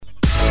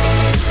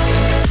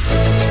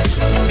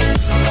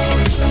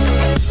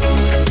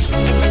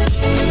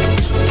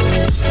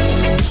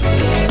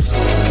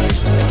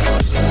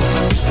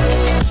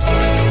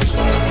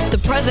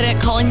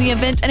calling the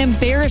event an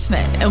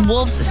embarrassment and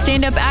Wolf's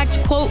stand-up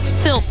act, quote,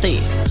 filthy.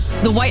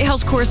 The White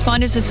House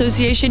Correspondents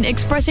Association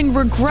expressing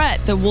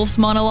regret that Wolf's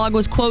monologue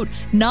was, quote,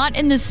 not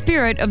in the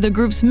spirit of the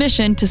group's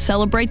mission to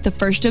celebrate the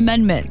First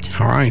Amendment.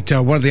 All right,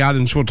 one of the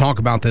items we'll talk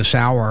about this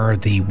hour,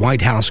 the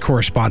White House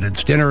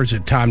Correspondents' Dinner. Is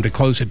it time to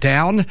close it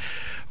down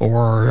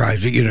or,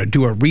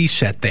 do a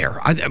reset there?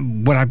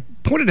 When I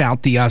pointed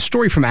out the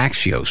story from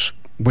Axios,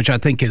 which I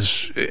think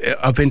is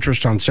of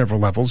interest on several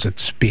levels.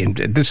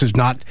 This is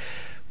not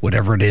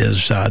whatever it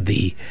is,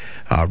 the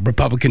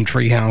Republican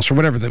Treehouse or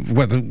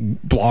whether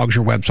blogs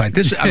or website.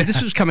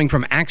 This is coming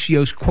from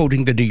Axios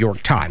quoting the New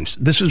York Times.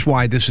 This is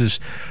why this is,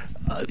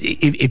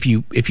 if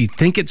you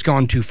think it's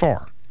gone too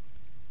far,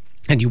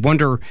 and you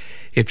wonder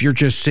if you're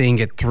just seeing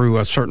it through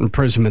a certain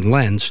prism and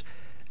lens,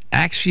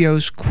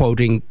 Axios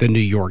quoting the New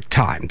York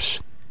Times.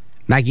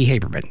 Maggie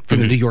Haberman from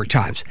the New York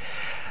Times.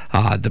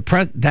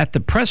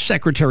 The press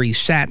secretary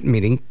sat,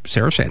 meaning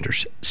Sarah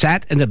Sanders,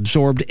 sat and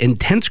absorbed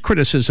intense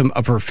criticism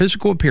of her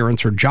physical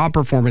appearance, her job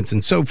performance,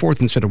 and so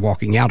forth instead of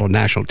walking out on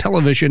national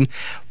television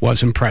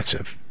was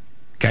impressive.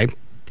 Okay?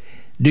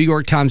 New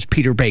York Times,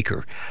 Peter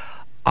Baker.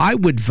 I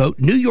would vote,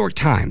 New York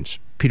Times,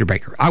 Peter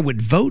Baker, I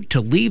would vote to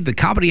leave the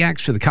comedy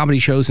acts for the comedy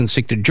shows and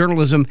stick to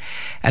journalism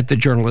at the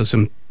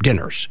journalism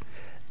dinners.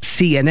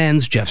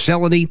 CNN's Jeff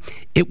Zeleny,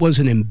 it was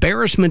an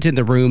embarrassment in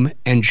the room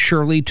and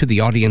surely to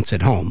the audience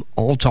at home,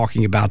 all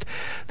talking about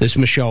this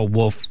Michelle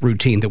Wolf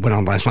routine that went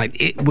on last night.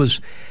 It was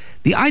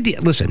the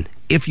idea, listen,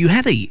 if you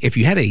had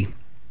a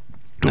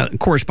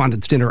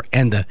correspondence dinner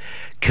and the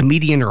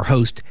comedian or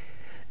host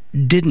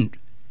didn't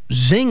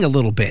zing a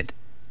little bit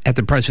at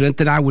the president,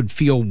 then I would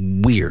feel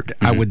weird.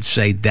 I would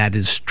say that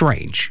is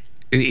strange.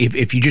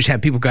 If you just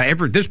have people go,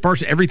 this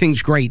person,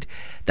 everything's great,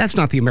 that's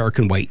not the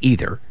American way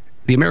either.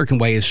 The American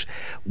way is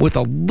with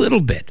a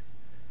little bit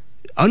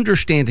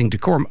understanding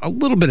decorum, a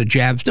little bit of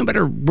jabs, no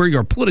matter where you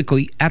are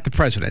politically, at the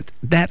president.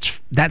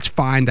 That's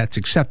fine. That's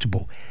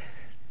acceptable.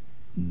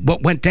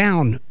 What went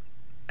down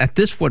at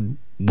this one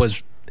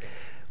was,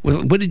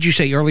 what did you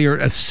say earlier?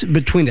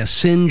 Between a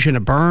singe and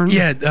a burn?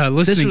 Yeah,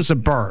 this was a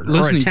burn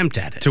or attempt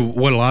at it. To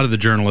what a lot of the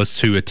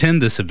journalists who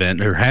attend this event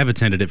or have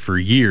attended it for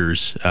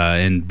years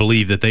and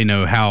believe that they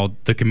know how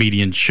the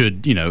comedian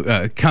should,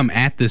 come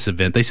at this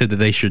event. They said that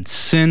they should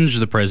singe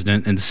the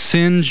president and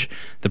singe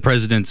the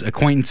president's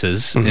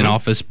acquaintances in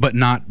office, but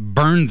not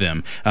burn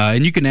them.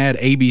 And you can add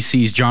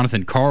ABC's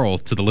Jonathan Karl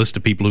to the list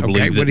of people who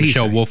believe that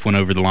Michelle Wolf went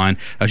over the line.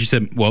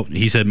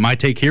 He said, my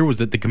take here was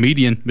that the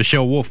comedian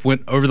Michelle Wolf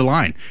went over the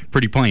line.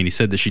 Pretty plain. He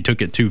said that she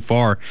took it too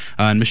far.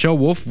 And Michelle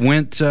Wolf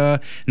went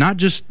not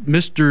just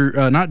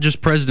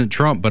President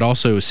Trump, but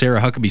also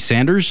Sarah Huckabee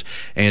Sanders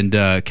and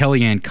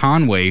Kellyanne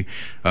Conway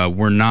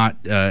were not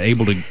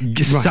able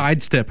to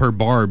sidestep her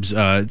barbs.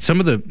 Some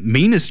of the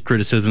meanest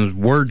criticisms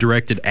were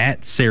directed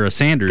at Sarah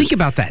Sanders. Think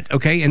about that,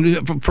 okay?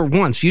 And for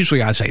once,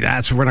 usually I say,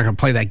 we're not going to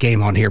play that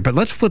game on here, but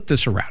let's flip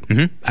this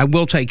around. I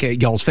will take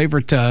y'all's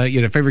favorite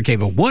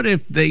game of what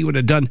if they would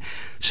have done.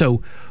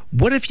 So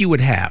what if you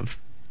would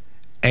have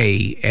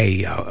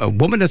a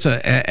woman as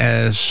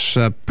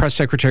a press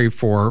secretary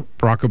for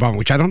Barack Obama,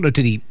 which I don't know,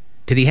 did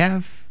he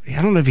have?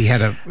 I don't know if he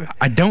had a.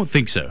 I don't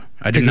think so.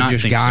 I do not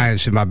think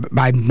guys, so.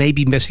 I may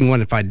be missing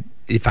one. If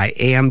I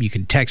am, you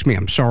can text me.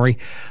 I'm sorry,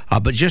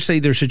 but just say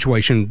there's a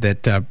situation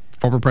that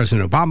former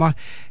President Obama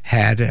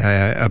had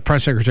a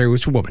press secretary who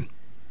was a woman,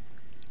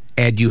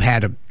 and you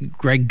had a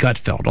Greg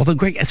Gutfeld. Although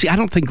I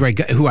don't think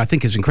Greg, who I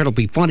think is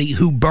incredibly funny,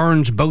 who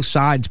burns both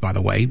sides, by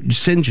the way,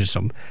 singes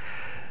them.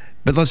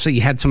 But let's say you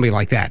had somebody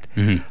like that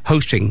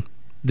hosting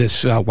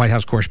this White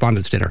House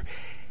Correspondents' Dinner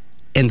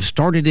and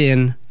started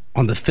in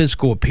on the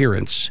physical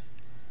appearance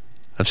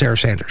of Sarah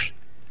Sanders.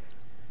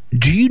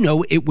 Do you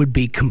know it would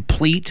be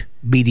complete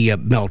media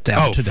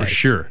meltdown today? Oh, for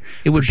sure.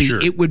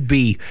 It would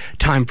be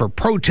time for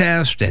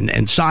protest and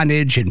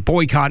signage and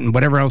boycott and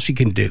whatever else you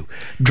can do.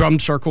 Drum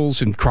circles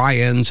and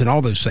cry-ins and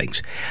all those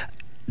things.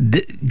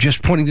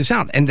 Just pointing this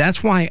out. And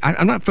that's why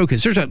I'm not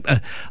focused. There's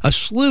a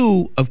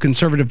slew of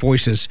conservative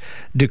voices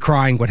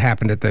decrying what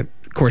happened at the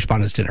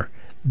Correspondents' Dinner.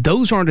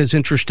 Those aren't as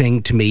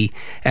interesting to me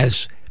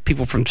as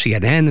people from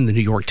CNN and the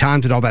New York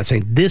Times and all that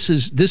saying this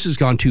has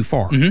gone too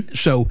far.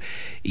 So,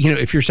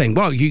 if you're saying,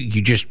 well,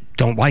 you just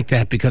don't like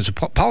that because of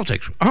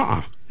politics,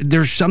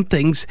 there's some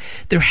things,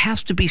 there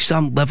has to be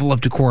some level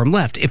of decorum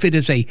left. If it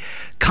was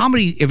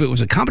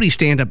a comedy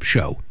stand-up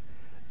show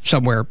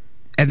somewhere,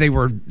 and they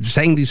were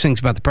saying these things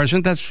about the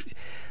president,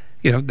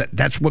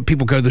 that's what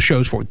people go to the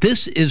shows for.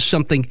 This is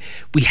something,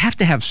 we have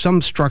to have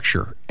some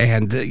structure.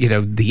 And,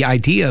 the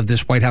idea of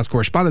this White House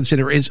Correspondents'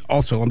 Dinner is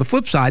also on the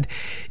flip side.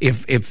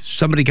 If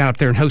somebody got up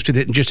there and hosted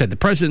it and just said, the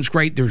president's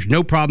great, there's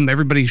no problem,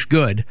 everybody's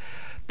good,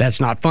 that's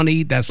not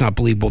funny, that's not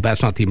believable,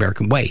 that's not the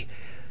American way.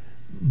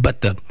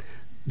 But the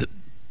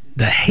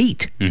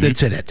hate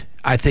that's in it,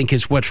 I think,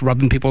 is what's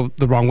rubbing people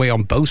the wrong way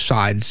on both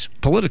sides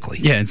politically.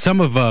 Yeah, and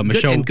some of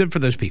Michelle... Good for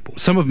those people.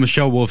 Some of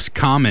Michelle Wolf's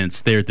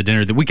comments there at the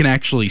dinner that we can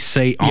actually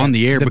say on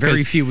the air. The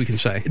very few we can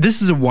say.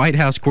 This is a White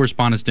House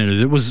Correspondents'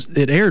 Dinner.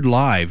 It aired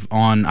live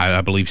on,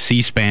 I believe,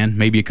 C-SPAN,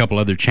 maybe a couple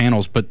other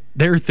channels, but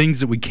there are things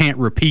that we can't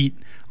repeat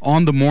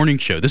on the morning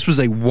show. This was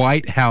a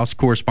White House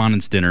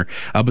Correspondents' Dinner,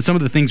 but some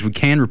of the things we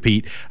can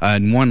repeat,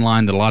 in one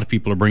line that a lot of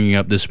people are bringing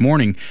up this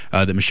morning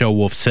that Michelle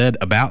Wolf said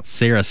about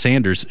Sarah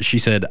Sanders, she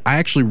said, "I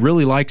actually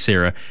really like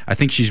Sarah. I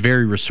think she's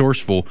very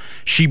resourceful.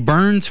 She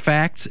burns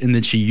facts, and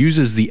then she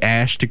uses the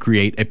ash to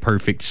create a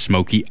perfect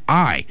smoky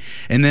eye."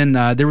 And then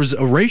there was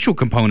a racial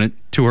component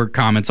to her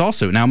comments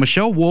also. Now,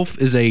 Michelle Wolf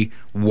is a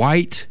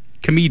white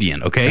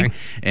comedian, okay?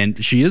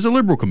 And she is a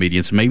liberal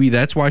comedian, so maybe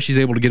that's why she's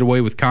able to get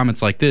away with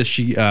comments like this.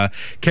 She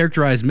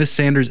characterized Miss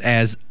Sanders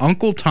as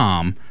Uncle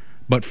Tom,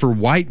 but for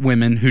white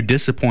women who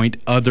disappoint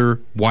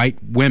other white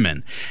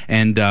women.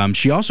 And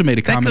she also made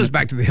a comment... That goes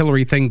back to the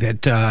Hillary thing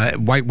that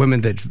white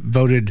women that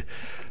voted...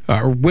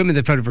 or women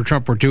that voted for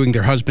Trump were doing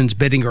their husband's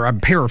bidding, or I'm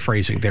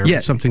paraphrasing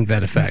there, something to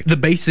that effect. The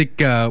basic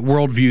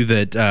worldview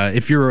that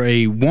if you're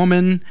a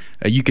woman,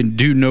 you can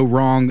do no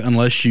wrong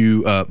unless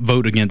you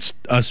vote against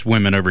us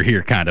women over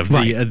here, kind of.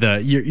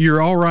 Right.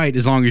 You're all right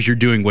as long as you're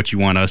doing what you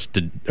want us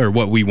to, or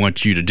what we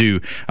want you to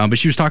do. But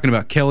she was talking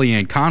about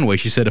Kellyanne Conway.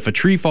 She said, if a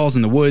tree falls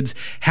in the woods,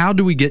 how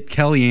do we get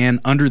Kellyanne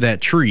under that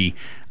tree?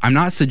 I'm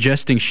not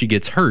suggesting she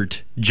gets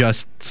hurt,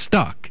 just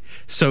stuck.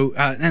 So,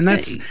 and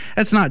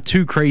that's not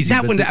too crazy.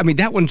 That one,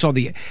 that one's on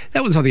the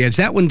edge.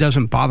 That one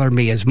doesn't bother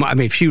me as much. I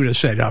mean, if she would have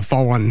said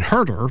fall on and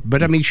hurt her,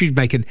 but I mean, she's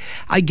making.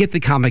 I get the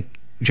comic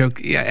joke.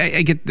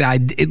 I get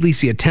at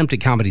least the attempt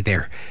at comedy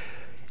there.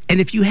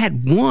 And if you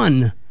had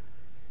one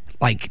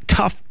like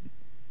tough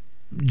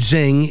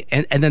zing,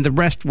 and then the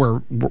rest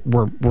were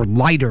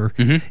lighter,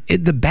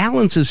 the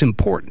balance is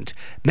important.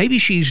 Maybe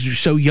she's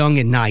so young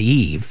and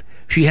naive,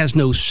 she has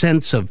no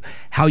sense of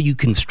how you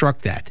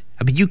construct that.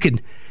 I mean, you can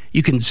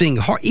sing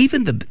hard.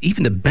 Even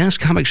the best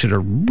comics that are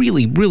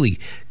really, really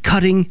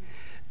cutting,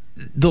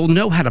 they'll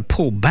know how to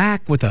pull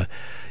back with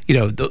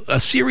a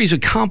series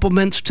of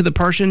compliments to the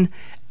person,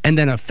 and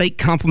then a fake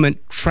compliment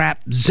trap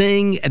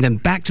zing, and then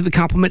back to the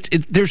compliments.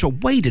 There's a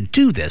way to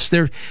do this.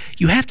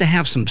 You have to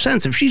have some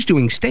sense. If she's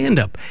doing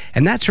stand-up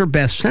and that's her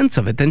best sense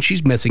of it, then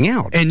she's missing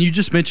out. And you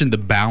just mentioned the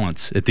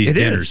balance at these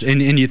dinners.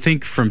 And you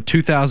think from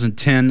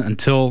 2010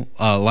 until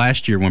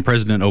last year when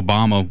President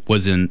Obama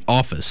was in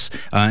office.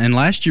 And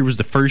last year was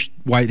the first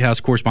White House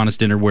Correspondents'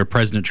 Dinner where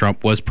President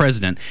Trump was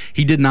president.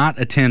 He did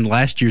not attend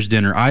last year's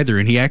dinner either.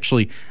 And he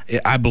actually,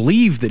 I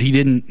believe that he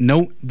didn't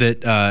know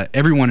that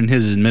everyone in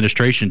his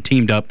administration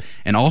teamed up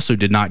and also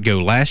did not go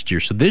last year.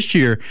 So this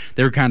year,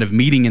 they were kind of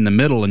meeting in the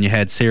middle, and you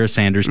had Sarah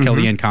Sanders,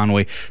 Kellyanne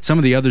Conway, some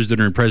of the others that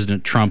are in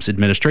President Trump's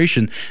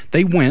administration.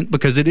 They went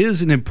because it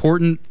is an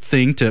important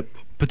thing to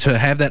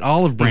have that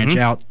olive branch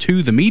out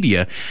to the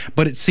media.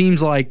 But it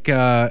seems like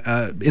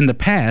in the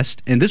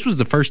past, and this was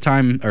the first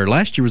time, or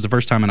last year was the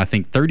first time in, I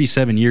think,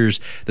 37 years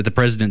that the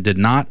president did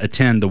not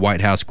attend the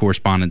White House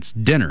Correspondents'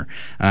 Dinner.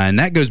 And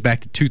that goes back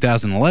to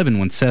 2011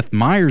 when Seth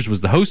Meyers was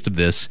the host of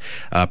this.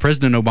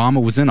 President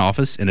Obama was in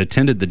office and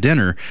attended the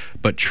dinner,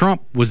 but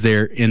Trump was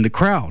there in the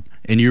crowd.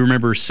 And you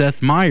remember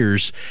Seth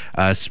Meyers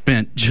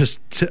spent just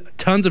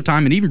tons of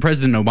time, and even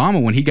President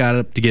Obama, when he got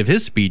up to give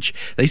his speech,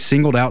 they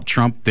singled out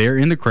Trump there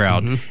in the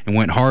crowd and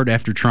went hard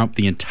after Trump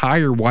the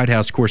entire White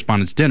House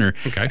Correspondents' Dinner.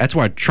 Okay. That's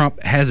why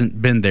Trump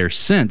hasn't been there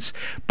since.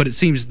 But it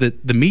seems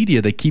that the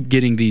media, they keep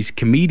getting these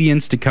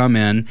comedians to come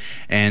in,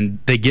 and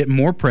they get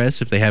more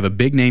press if they have a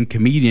big-name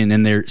comedian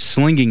and they're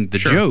slinging the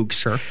jokes.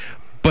 Sure.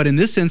 But in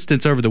this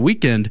instance, over the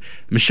weekend,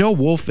 Michelle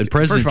Wolf and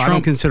President Trump... I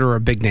don't consider her a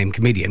big-name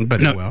comedian,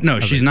 but... No,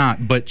 she's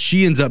not. But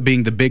she ends up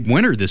being the big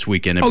winner this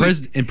weekend.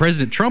 And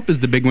President Trump is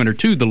the big winner,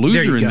 too. The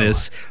loser in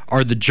this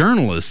are the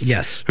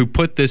journalists who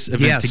put this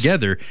event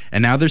together.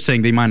 And now they're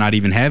saying they might not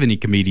even have any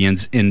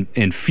comedians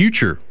in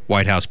future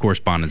White House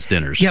Correspondents'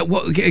 Dinners. Yeah,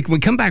 well, when we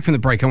come back from the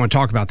break, I want to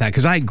talk about that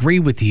because I agree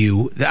with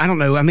you. I don't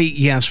know. I mean,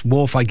 yes,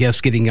 Wolf, I guess,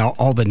 getting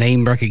all the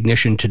name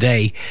recognition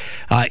today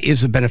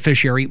is a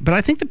beneficiary, but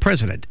I think the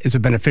president is a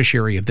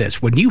beneficiary of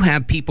this. When you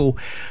have people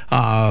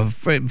from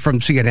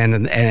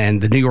CNN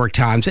and the New York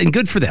Times, and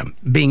good for them,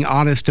 being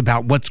honest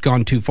about what's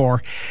gone too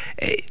far,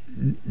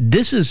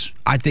 this is,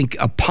 I think,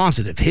 a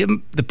positive.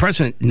 The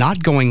president,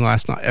 not going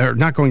last night, or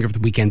not going over the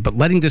weekend, but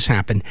letting this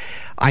happen,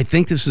 I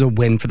think this is a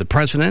win for the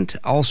president.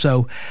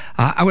 Also,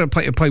 I want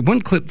to play one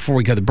clip before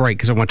we go to the break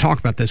because I want to talk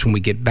about this when we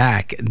get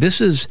back.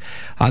 This is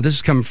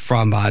coming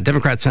from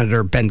Democrat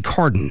Senator Ben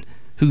Cardin,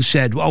 who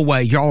said, "Oh,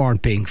 well, y'all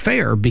aren't being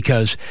fair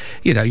because,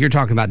 you're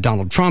talking about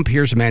Donald Trump.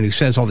 Here's a man who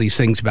says all these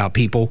things about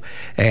people,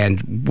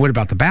 and what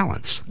about the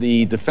balance?"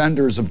 The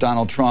defenders of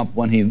Donald Trump,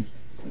 when he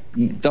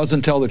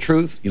doesn't tell the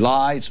truth, he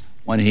lies,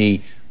 when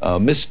he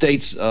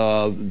misstates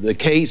the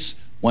case,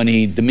 when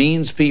he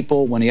demeans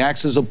people, when he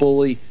acts as a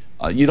bully,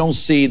 you don't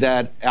see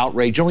that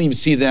outrage. You don't even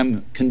see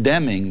them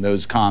condemning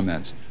those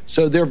comments.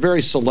 So they're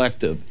very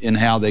selective in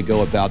how they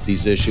go about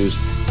these issues.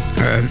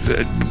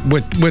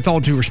 With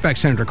all due respect,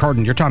 Senator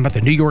Cardin, you're talking about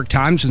the New York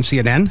Times and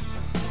CNN?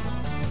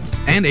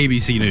 And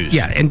ABC News.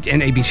 Yeah, and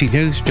ABC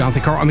News,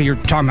 Jonathan Carl. I mean, you're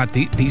talking about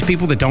these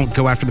people that don't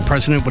go after the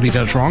president when he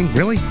does wrong?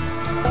 Really?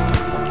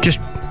 Just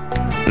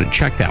I'm gonna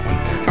check that one.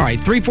 All right,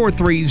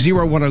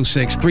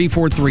 343-0106,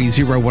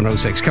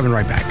 343-0106. Coming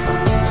right back.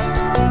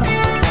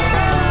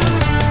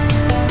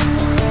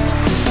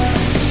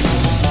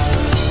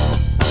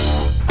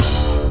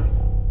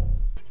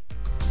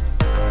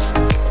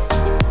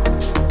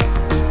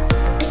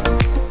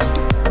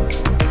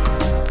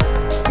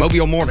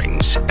 Mobile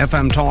Mornings,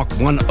 FM Talk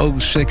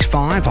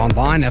 1065,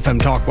 online,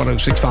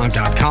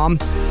 fmtalk1065.com.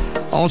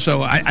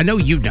 Also, I know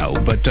you know,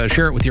 but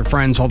share it with your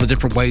friends, all the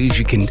different ways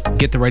you can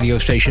get the radio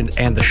station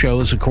and the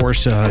shows. Of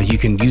course, you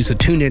can use the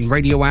TuneIn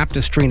Radio app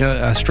to stream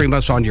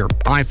us on your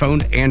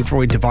iPhone,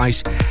 Android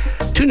device.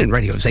 TuneIn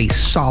Radio is a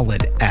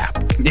solid app.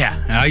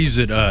 Yeah, I use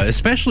it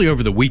especially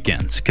over the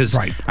weekends because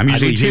I'm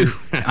usually here.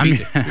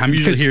 I'm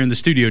usually here in the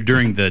studio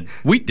during the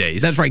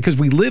weekdays. That's right, because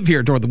we live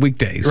here during the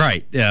weekdays.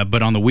 Right,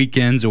 but on the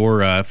weekends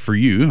or for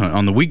you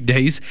on the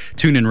weekdays,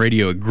 TuneIn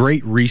Radio, a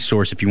great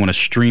resource if you want to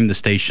stream the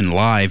station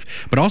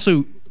live, but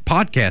also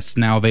podcasts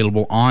now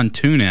available on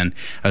TuneIn.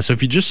 So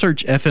if you just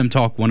search FM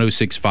Talk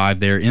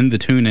 1065 there in the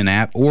TuneIn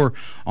app or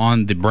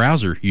on the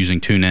browser using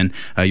TuneIn,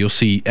 you'll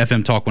see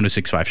FM Talk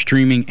 1065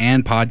 streaming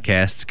and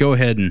podcasts. Go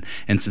ahead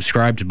and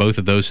subscribe to both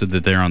of those so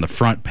that they're on the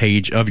front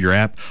page of your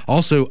app.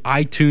 Also,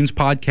 iTunes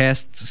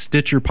podcasts,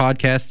 Stitcher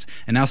podcasts,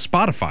 and now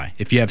Spotify.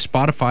 If you have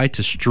Spotify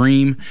to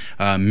stream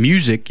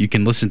music, you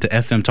can listen to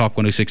FM Talk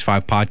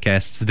 1065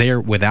 podcasts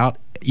there without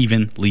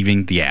even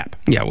leaving the app.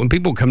 Yeah, when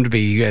people come to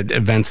me at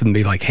events and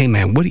be like, hey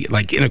man, what do you,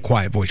 like in a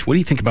quiet voice, what do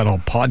you think about all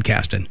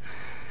podcasting?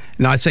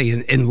 And I say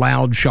in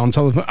loud, Sean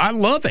Sullivan, I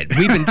love it.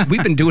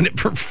 We've been doing it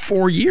for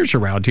 4 years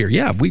around here.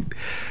 Yeah,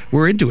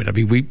 we're into it. I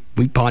mean, we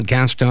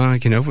podcast,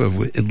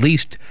 at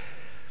least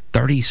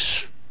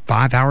 35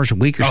 hours a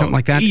week or something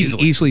like that.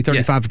 Easily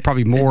 35,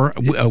 probably more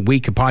a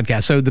week of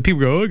podcast. So the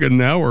people go, I got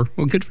an hour.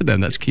 Well, good for them.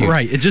 That's cute.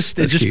 Right. It just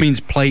means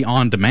play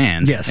on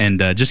demand. Yes. And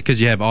just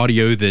because you have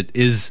audio that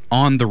is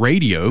on the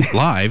radio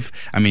live,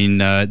 I mean,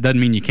 doesn't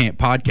mean you can't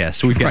podcast.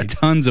 So we've got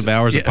tons of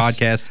hours of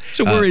podcasts.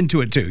 So we're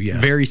into it too. Yeah.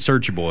 Very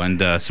searchable,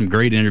 and some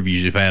great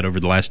interviews you've had over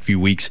the last few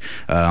weeks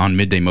on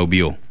Midday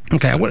Mobile.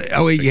 Okay.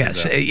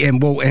 Yes.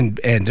 And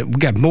we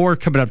got more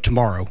coming up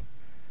tomorrow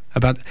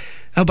about.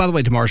 Oh, by the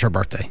way, tomorrow's our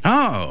birthday.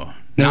 Oh.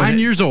 9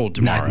 years old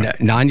tomorrow.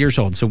 9 years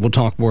old. So we'll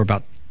talk more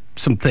about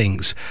some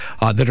things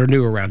that are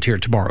new around here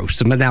tomorrow.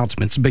 Some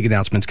announcements, big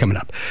announcements coming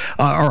up.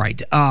 All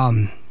right.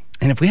 And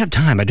if we have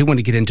time, I do want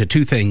to get into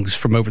two things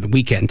from over the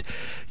weekend.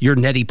 Your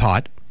neti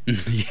pot.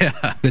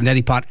 Yeah. The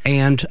neti pot.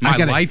 And my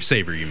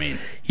lifesaver, you mean?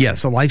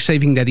 Yes, a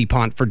life-saving neti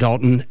pot for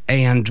Dalton.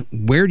 And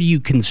where do you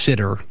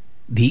consider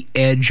the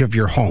edge of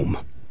your home?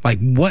 Like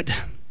what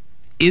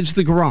is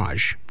the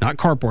garage, not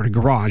carport, a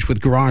garage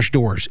with garage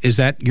doors? Is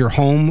that your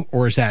home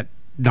or is that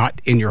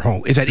not in your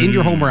home? Is that in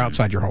your home or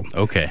outside your home?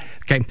 Okay.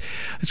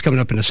 It's coming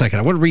up in a second.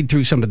 I want to read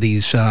through some of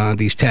these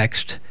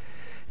texts.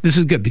 This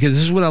is good because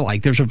this is what I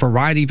like. There's a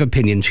variety of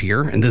opinions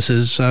here, and this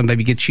is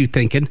maybe gets you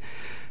thinking.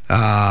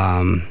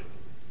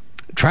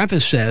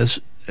 Travis says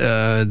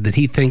that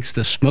he thinks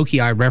the smoky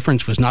eye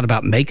reference was not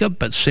about makeup,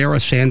 but Sarah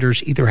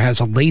Sanders either has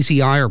a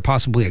lazy eye or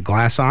possibly a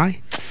glass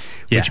eye,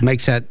 which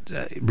makes that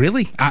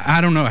really.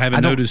 I don't know. I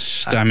haven't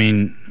noticed. I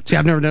mean. See,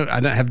 I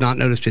have not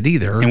noticed it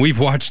either. And we've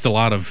watched a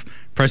lot of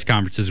press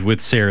conferences with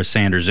Sarah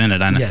Sanders in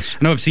it. I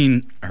know I've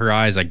seen her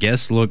eyes, I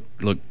guess, look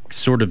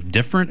sort of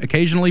different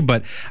occasionally,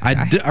 but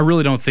I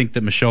really don't think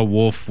that Michelle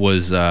Wolf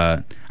was.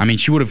 I mean,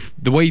 she would have,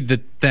 the way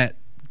that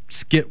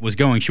skit was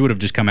going, she would have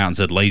just come out and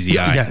said lazy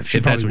eye, if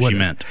that's what she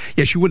meant.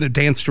 Yeah, she wouldn't have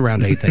danced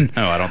around anything.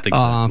 No, I don't think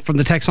so. From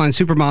the text line,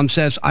 Supermom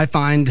says, I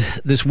find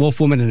this Wolf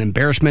woman an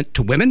embarrassment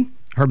to women.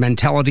 Her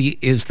mentality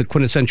is the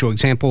quintessential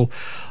example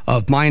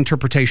of my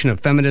interpretation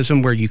of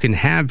feminism, where you can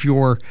have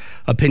your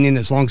opinion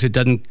as long as it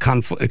doesn't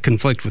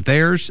conflict with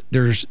theirs.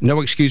 There's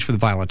no excuse for the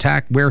vile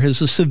attack. Where has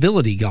the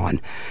civility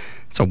gone?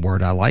 It's a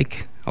word I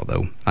like,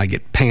 although I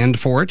get panned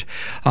for it.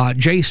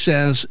 Jay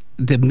says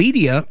the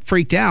media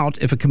freaked out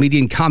if a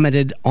comedian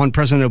commented on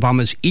President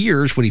Obama's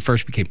ears when he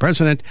first became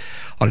president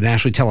on a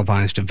nationally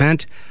televised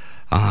event.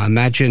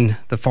 Imagine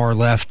the far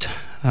left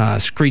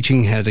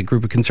screeching had a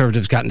group of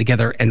conservatives gotten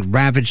together and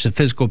ravaged the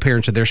physical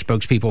appearance of their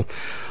spokespeople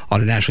on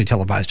a nationally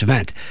televised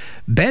event.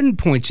 Ben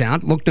points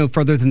out, look no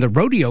further than the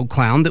rodeo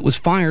clown that was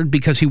fired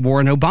because he wore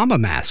an Obama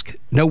mask.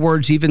 No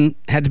words even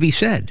had to be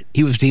said.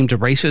 He was deemed a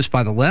racist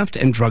by the left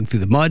and dragged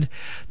through the mud.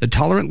 The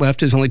tolerant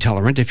left is only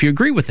tolerant if you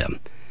agree with them.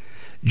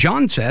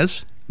 John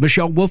says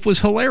Michelle Wolf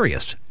was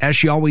hilarious, as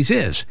she always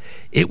is.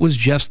 It was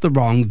just the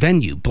wrong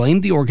venue.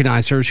 Blame the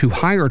organizers who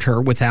hired her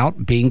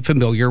without being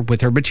familiar with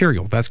her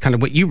material. That's kind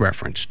of what you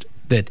referenced,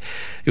 that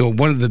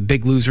one of the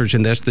big losers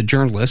in this, the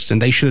journalists,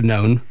 and they should have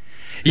known.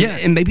 Yeah,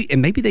 and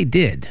maybe they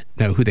did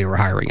know who they were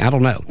hiring. I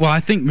don't know. Well, I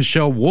think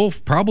Michelle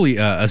Wolf probably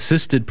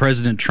assisted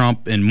President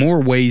Trump in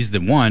more ways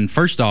than one.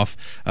 First off,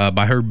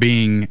 by her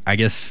being, I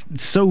guess,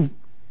 so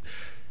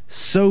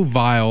so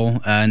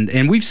vile,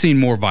 and we've seen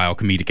more vile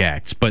comedic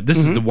acts, but this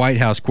is the White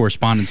House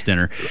Correspondents'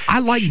 Dinner. I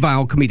like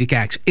vile comedic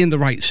acts in the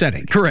right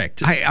setting.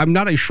 Correct. I'm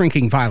not a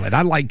shrinking violet.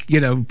 I like,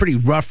 pretty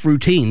rough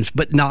routines,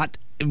 but not,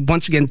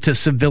 once again, to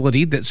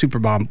civility that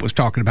Supermom was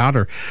talking about,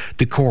 or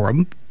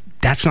decorum.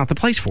 That's not the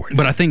place for it.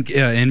 But I think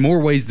in more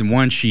ways than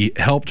one, she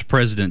helped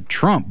President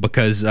Trump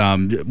because,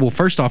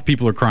 first off,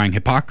 people are crying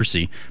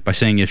hypocrisy by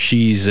saying if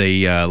she's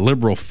a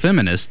liberal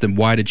feminist, then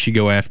why did she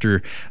go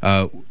after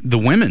the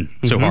women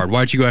so hard?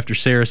 Why did she go after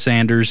Sarah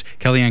Sanders,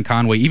 Kellyanne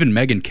Conway, even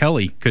Megyn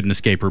Kelly couldn't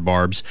escape her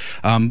barbs?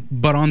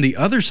 But on the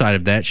other side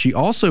of that, she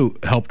also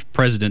helped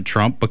President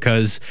Trump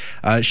because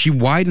she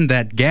widened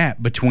that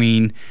gap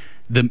between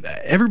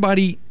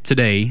everybody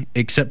today,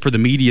 except for the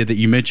media that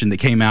you mentioned that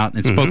came out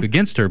and spoke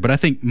against her. But I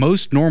think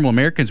most normal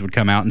Americans would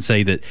come out and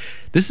say that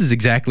this is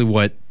exactly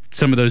what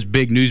some of those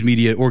big news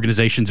media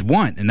organizations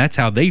want, and that's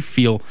how they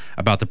feel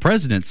about the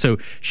president. So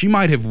she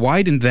might have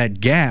widened that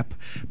gap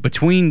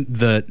between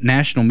the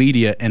national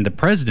media and the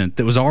president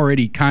that was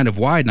already kind of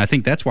wide, and I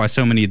think that's why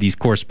so many of these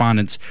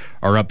correspondents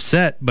are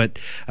upset. But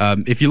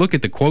if you look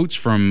at the quotes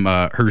from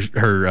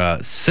her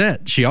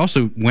set, she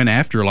also went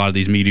after a lot of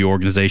these media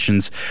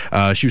organizations.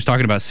 She was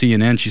talking about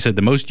CNN. She said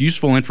the most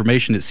useful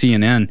information at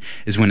CNN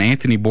is when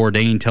Anthony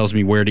Bourdain tells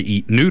me where to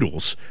eat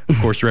noodles, of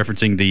course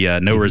referencing the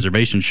No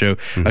Reservation show.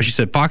 She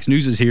said Fox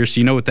News is here, so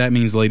you know what that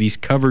means, ladies.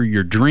 Cover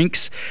your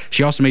drinks.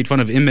 She also made fun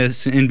of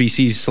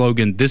MSNBC's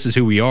slogan, "This is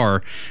who we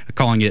are,"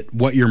 calling it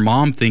 "What Your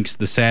Mom Thinks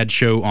the Sad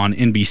Show on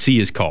NBC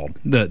is called."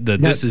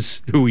 This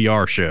is who we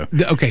are show.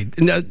 Okay,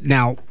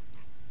 now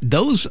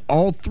those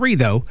all three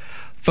though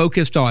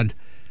focused on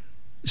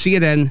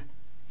CNN,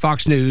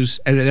 Fox News,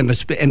 and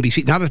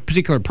NBC. Not a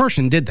particular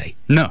person, did they?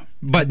 No,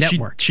 but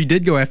network. She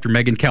did go after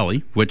Megyn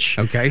Kelly, which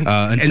okay,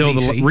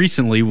 until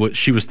recently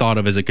she was thought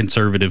of as a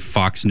conservative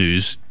Fox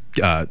News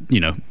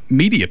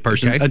media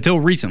person until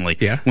recently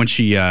when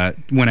she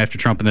went after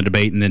Trump in the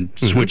debate and then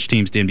switched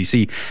teams to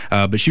NBC.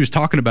 But she was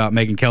talking about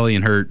Megyn Kelly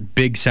and her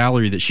big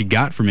salary that she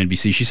got from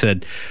NBC. She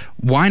said,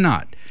 why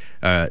not?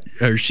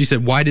 She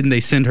said, why didn't they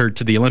send her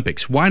to the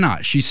Olympics? Why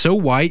not? She's so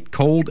white,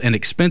 cold, and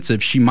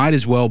expensive, she might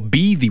as well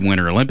be the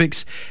Winter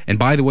Olympics. And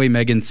by the way,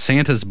 Megyn,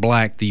 Santa's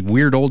black, the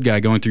weird old guy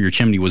going through your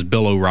chimney was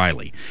Bill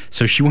O'Reilly.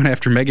 So she went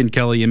after Megyn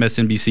Kelly,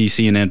 MSNBC,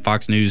 CNN,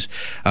 Fox News.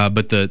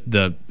 But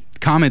the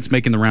comments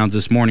making the rounds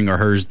this morning are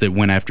hers that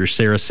went after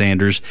Sarah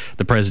Sanders,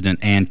 the president,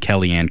 and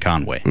Kellyanne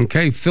Conway.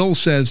 Okay, Phil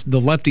says the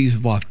lefties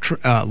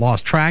have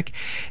lost track.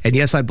 And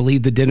yes, I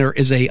believe the dinner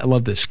is I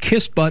love this,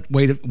 kiss butt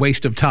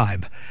waste of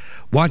time.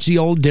 Watch the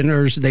old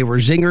dinners. They were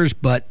zingers,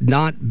 but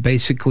not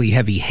basically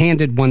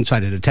heavy-handed,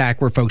 one-sided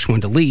attack where folks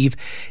wanted to leave.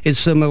 Is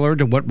similar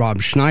to what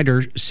Rob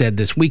Schneider said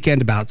this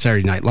weekend about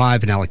Saturday Night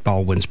Live and Alec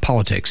Baldwin's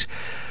politics.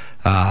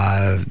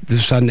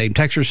 This unnamed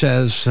texter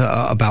says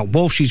about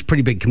Wolf, she's a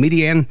pretty big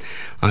comedian.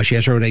 She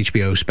has her own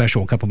HBO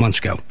special a couple months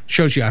ago.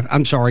 Shows you,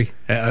 I'm sorry.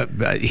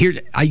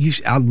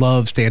 I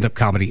love stand-up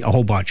comedy a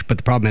whole bunch, but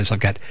the problem is I've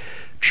got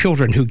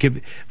children who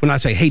when I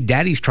say, hey,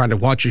 daddy's trying to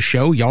watch a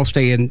show, y'all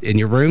stay in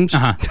your rooms.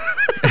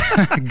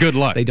 Good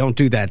luck. They don't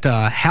do that.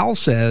 Hal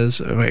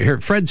says,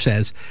 Fred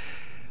says,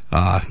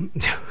 I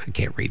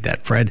can't read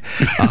that, Fred.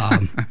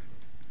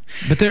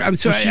 But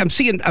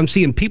I'm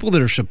seeing people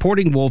that are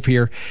supporting Wolf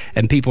here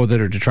and people that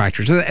are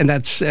detractors, and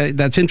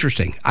that's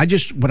interesting.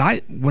 What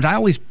I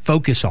always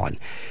focus on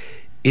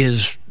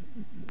is,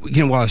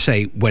 what I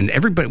say, when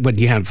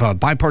you have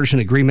bipartisan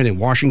agreement in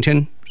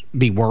Washington,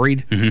 be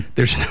worried.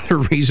 There's another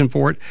reason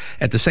for it.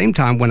 At the same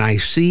time, when I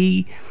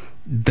see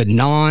the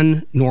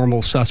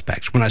non-normal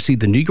suspects, when I see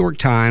the New York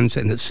Times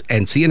and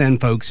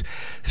CNN folks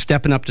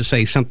stepping up to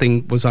say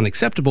something was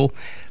unacceptable,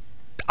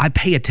 I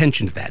pay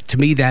attention to that. To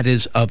me, that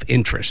is of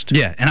interest.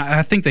 Yeah, and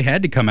I think they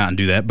had to come out and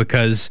do that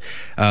because,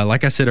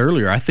 like I said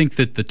earlier, I think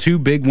that the two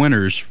big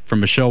winners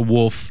from Michelle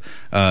Wolf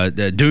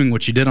doing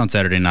what she did on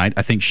Saturday night,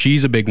 I think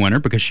she's a big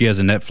winner because she has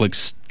a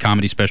Netflix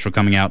comedy special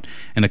coming out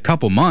in a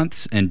couple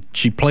months, and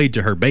she played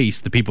to her base.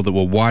 The people that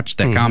will watch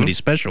that comedy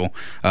special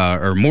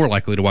are more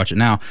likely to watch it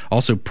now.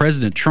 Also,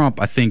 President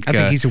Trump, I think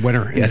he's a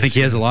winner. I think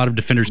he has a lot of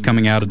defenders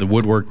coming out of the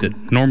woodwork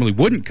that normally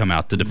wouldn't come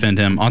out to defend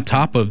him, on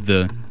top of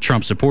the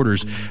Trump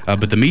supporters.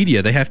 But the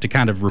media, they have to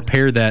kind of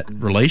repair that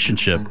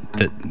relationship,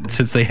 that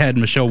since they had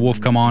Michelle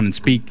Wolf come on and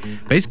speak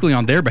basically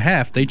on their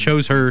behalf, they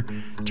chose her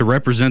to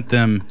represent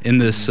them in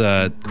this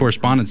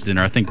correspondence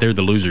dinner. I think they're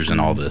the losers in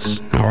all this.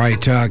 All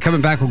right,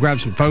 coming back, we'll grab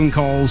some phone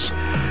calls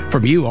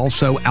from you.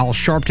 Also, Al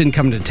Sharpton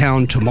coming to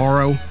town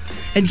tomorrow.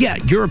 And yeah,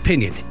 your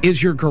opinion,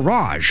 is your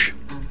garage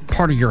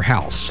part of your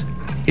house?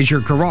 Is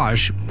your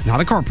garage, not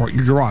a carport,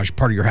 your garage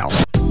part of your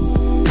house?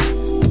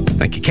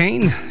 Thank you,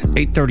 Kane.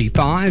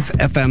 8:35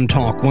 FM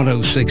Talk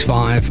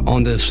 106.5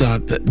 on this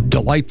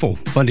delightful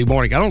Monday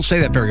morning. I don't say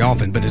that very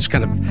often, but it's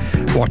kind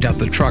of walked out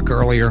the truck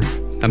earlier.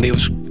 I mean, it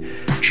was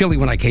chilly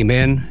when I came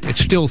in.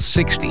 It's still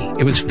 60.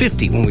 It was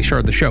 50 when we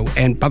started the show.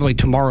 And by the way,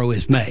 tomorrow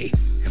is May.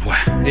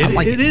 Wow.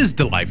 It is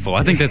delightful.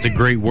 I think that's a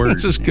great word.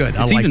 This is good.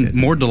 It's even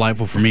more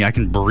delightful for me. I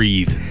can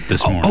breathe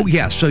this morning. Oh,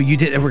 yeah. So you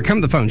did. We're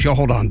coming to the phones. Y'all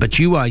hold on. But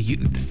you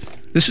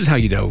This is how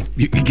you know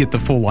you get the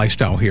full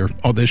lifestyle here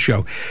on this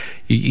show.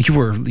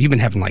 You've been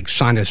having like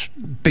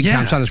big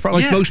time sinus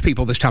problems, like most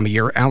people this time of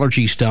year,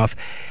 allergy stuff.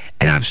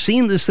 And I've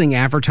seen this thing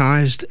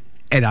advertised,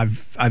 and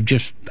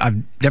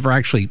I've never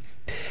actually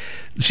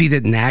seen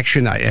it in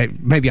action.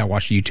 Maybe I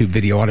watched a YouTube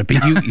video on it,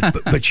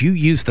 but you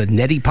use the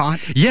neti pot.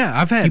 Yeah,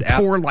 I've had. You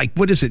pour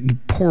what is it? You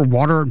pour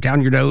water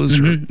down your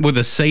nose with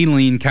a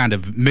saline kind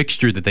of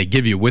mixture that they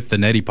give you with the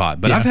neti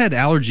pot. But I've had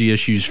allergy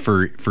issues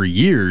for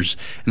years,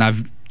 and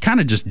I've kind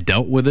of just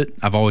dealt with it.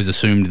 I've always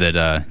assumed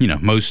that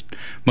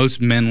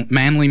most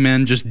manly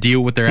men just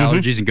deal with their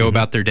allergies and go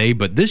about their day.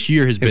 But this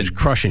year has been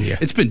crushing you.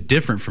 It's been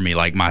different for me.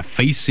 Like my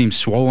face seems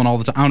swollen all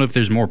the time. I don't know if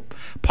there's more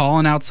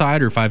pollen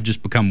outside or if I've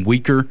just become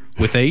weaker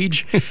with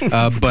age.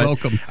 But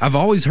welcome. I've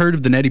always heard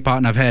of the neti pot,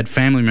 and I've had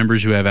family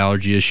members who have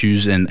allergy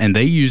issues, and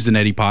they use the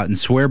neti pot and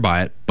swear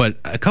by it. But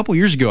a couple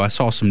years ago, I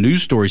saw some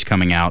news stories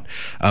coming out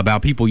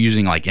about people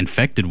using like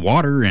infected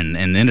water and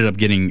ended up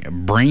getting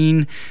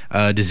brain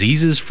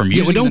diseases from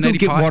using don't the go neti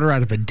get pot. water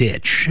out of a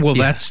ditch. Well,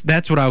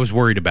 that's what I was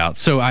worried about.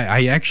 So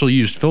I actually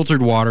used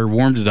filtered water,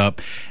 warmed it up,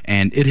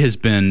 and it has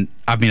been,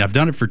 I've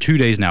done it for 2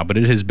 days now, but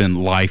it has been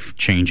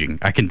life-changing.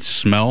 I can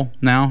smell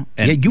now,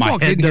 and my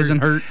head doesn't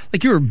hurt.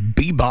 Like you were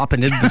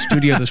bebopping into the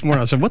studio this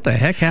morning. I said, what the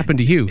heck happened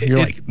to you? You're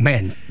like,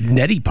 man,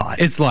 neti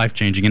pot. It's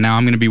life-changing, and now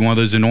I'm going to be one of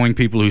those annoying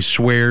people who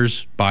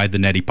swears by the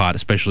neti pot,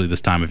 especially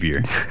this time of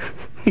year.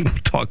 We'll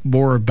talk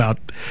more about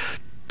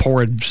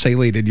pouring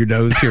saline in your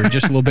nose here in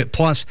just a little bit.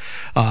 Plus,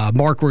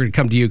 Mark, we're going to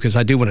come to you because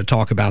I do want to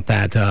talk about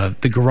that.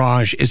 The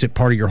garage, is it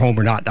part of your home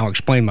or not? I'll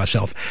explain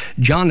myself.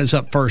 John is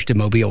up first in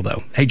Mobile,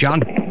 though. Hey,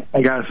 John.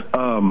 Hey, guys.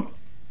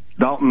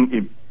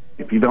 Dalton,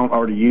 if you don't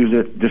already use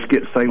it, just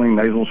get saline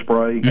nasal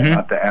spray,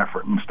 not the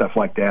Afrin and stuff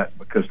like that,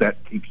 because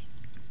that keeps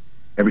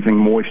everything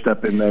moist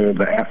up in there.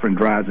 The Afrin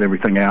dries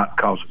everything out,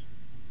 causes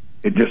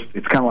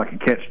it's kind of like a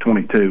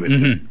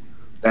catch-22.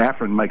 The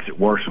Afrin makes it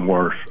worse and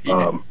worse.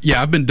 Yeah,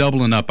 I've been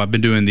doubling up. I've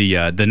been doing the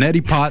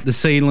neti pot, the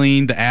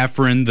saline, the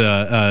Afrin,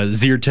 the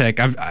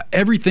Zyrtec.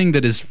 Everything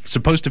that is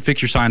supposed to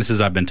fix your sinuses,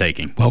 I've been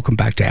taking. Welcome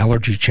back to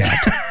Allergy Chat.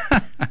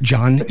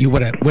 John,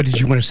 what did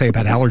you want to say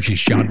about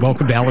allergies, John?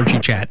 Welcome to Allergy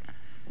Chat.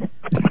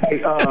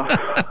 Hey,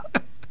 I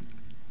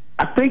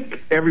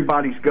think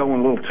everybody's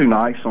going a little too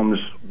nice on this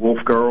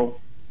Wolf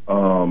girl.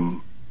 I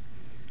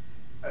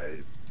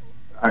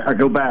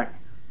go back.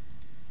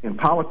 In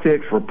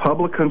politics,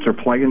 Republicans are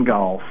playing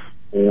golf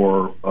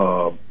or,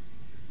 lawn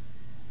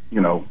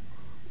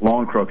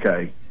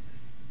croquet.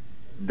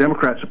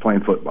 Democrats are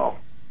playing football.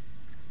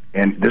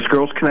 And this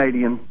girl's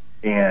Canadian,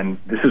 and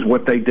this is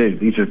what they do.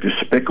 These are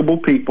despicable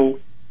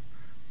people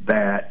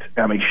that,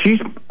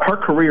 her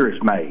career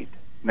is made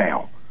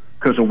now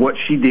because of what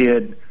she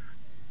did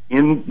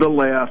in the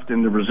left,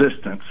 in the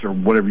resistance, or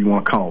whatever you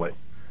want to call it.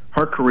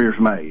 Her career's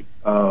made.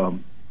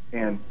 And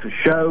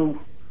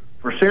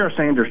for Sarah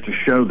Sanders to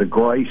show the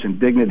grace and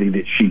dignity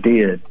that she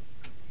did,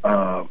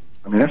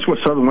 that's what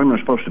Southern women are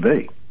supposed to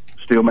be.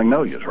 Steel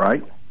magnolias,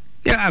 right?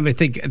 Yeah, I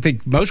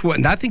think most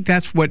women. I think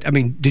that's what.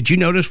 Did you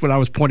notice what I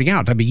was pointing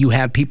out? You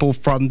have people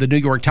from the New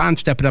York Times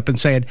stepping up and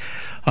saying,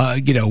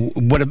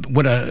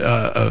 what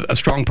a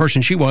strong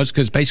person she was,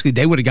 because basically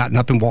they would have gotten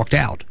up and walked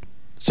out.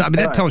 So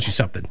that tells you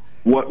something.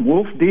 What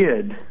Wolf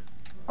did,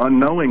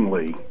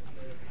 unknowingly,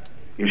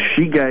 is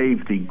she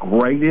gave the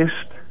greatest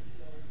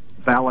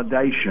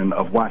validation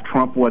of why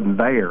Trump wasn't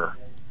there.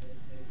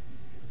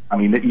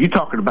 You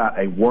talking about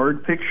a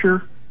word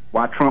picture,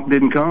 why Trump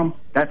didn't come?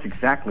 That's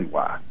exactly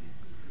why.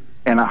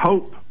 And I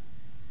hope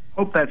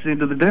that's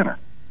into the dinner.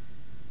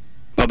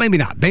 Well, maybe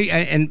not.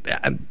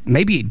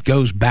 Maybe it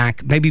goes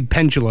back. Maybe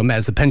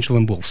as the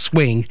pendulum will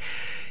swing,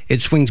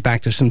 it swings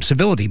back to some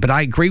civility. But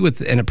I agree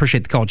with, and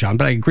appreciate the call, John,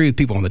 but I agree with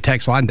people on the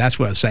text line. That's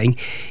what I was saying.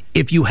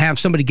 If you have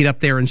somebody get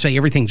up there and say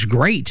everything's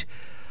great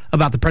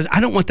about the president,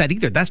 I don't want that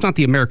either. That's not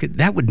the American.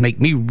 That would make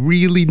me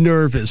really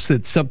nervous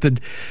that something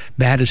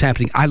bad is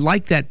happening. I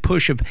like that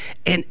push of,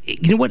 and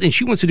you know what? And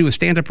she wants to do a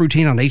stand-up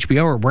routine on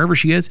HBO or wherever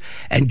she is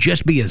and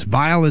just be as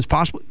vile as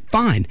possible.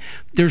 Fine.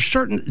 There's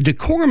certain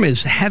decorum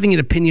is having an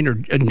opinion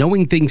or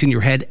knowing things in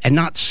your head and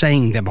not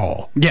saying them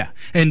all. Yeah,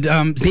 and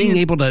being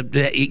able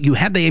to, you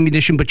have the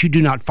ammunition, but you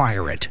do not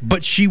fire it.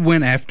 But she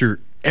went after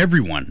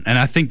everyone, and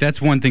I think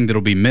that's one thing that'll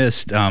be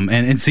missed. And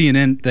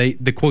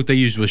CNN, the quote they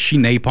used was, she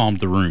napalmed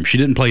the room. She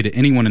didn't play to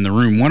anyone in the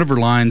room. One of her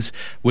lines,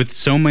 with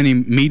so many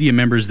media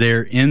members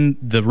there in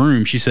the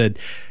room, she said,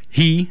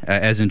 he,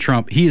 as in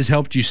Trump, he has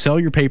helped you sell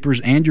your papers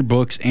and your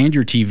books and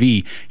your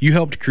TV. You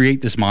helped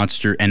create this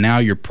monster, and now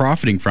you're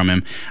profiting from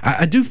him.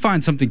 I do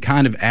find something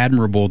kind of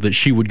admirable that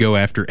she would go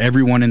after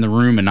everyone in the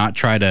room and not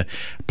try to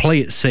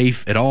play it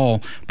safe at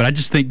all. But I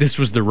just think this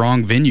was the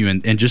wrong venue,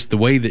 and just the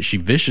way that she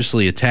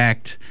viciously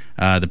attacked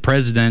the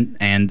president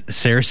and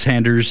Sarah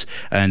Sanders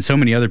and so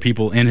many other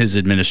people in his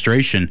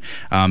administration,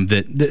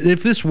 that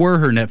if this were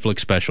her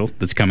Netflix special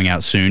that's coming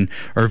out soon,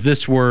 or if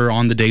this were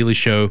on The Daily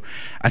Show,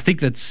 I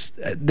think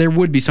there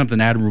would be something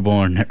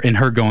admirable in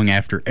her going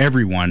after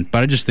everyone,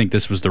 but I just think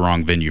this was the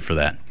wrong venue for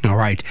that. All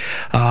right.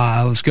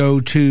 Let's go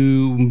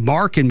to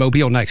Mark in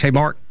Mobile next. Hey,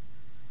 Mark.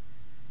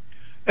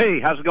 Hey,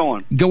 how's it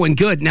going? Going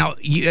good. Now,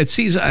 I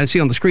see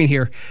on the screen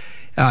here,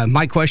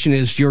 my question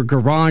is, your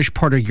garage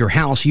part of your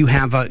house, you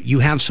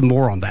have some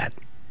more on that.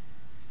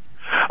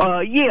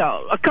 Yeah,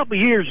 a couple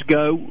of years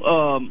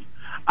ago,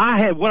 I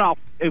had went off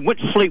and went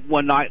to sleep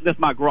one night, left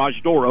my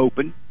garage door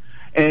open,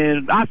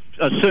 and I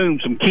assumed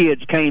some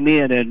kids came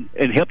in and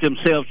helped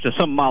themselves to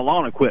some of my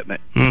lawn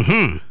equipment.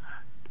 Mm-hmm.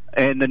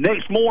 And the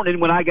next morning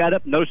when I got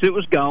up and noticed it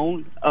was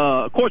gone,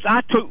 of course,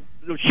 I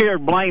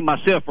shared blame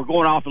myself for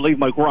going off and leaving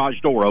my garage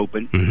door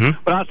open.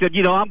 Mm-hmm. But I said,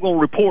 I'm going to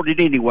report it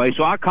anyway.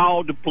 So I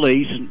called the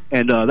police,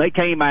 and they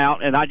came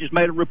out, and I just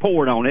made a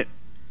report on it.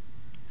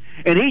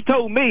 And he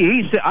told me,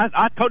 he said,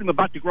 I told him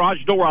about the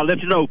garage door. I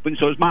left it open,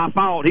 so it's my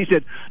fault. He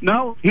said,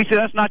 no. He said,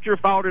 that's not your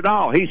fault at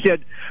all. He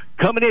said,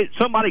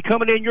 somebody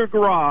coming in your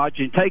garage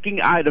and taking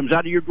items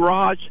out of your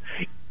garage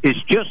is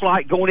just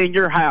like going in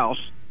your house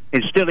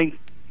and stealing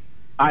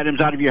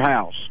items out of your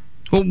house.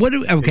 Well,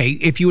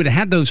 if you would have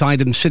had those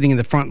items sitting in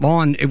the front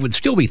lawn, it would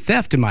still be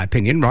theft, in my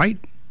opinion, right?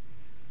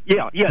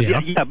 Yeah.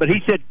 But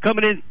he said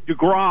coming in your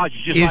garage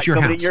is just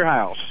like coming in your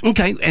house.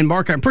 Okay, and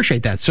Mark, I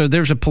appreciate that. So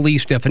there's a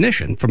police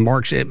definition from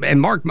Mark's.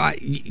 And Mark,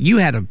 you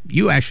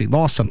actually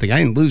lost something. I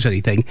didn't lose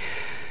anything,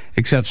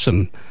 except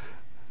some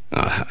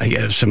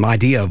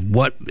idea of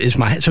what is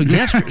my. So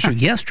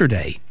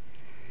yesterday.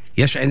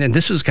 Yes, and then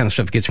this is the kind of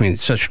stuff that gets me in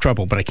such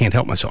trouble, but I can't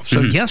help myself.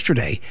 So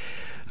yesterday,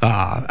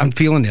 I'm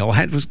feeling ill.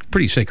 I was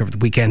pretty sick over the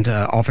weekend,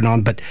 off and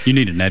on. But you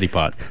need a neti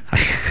pot.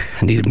 I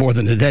needed more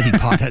than a neti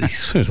pot.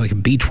 It was like a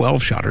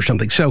B12 shot or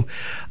something. So,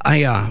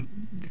 my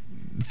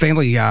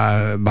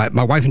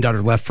wife and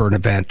daughter left for an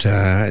event,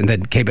 and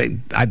then came back.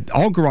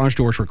 All garage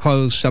doors were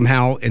closed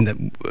somehow in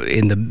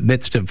the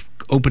midst of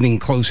opening,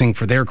 closing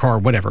for their car,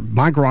 whatever.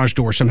 My garage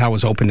door somehow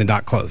was open and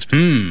not closed.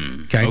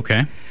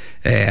 Okay.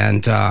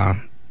 And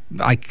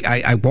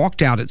I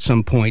walked out at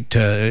some point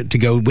to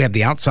go. We have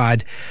the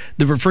outside,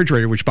 the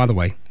refrigerator, which, by the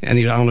way, and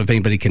I don't know if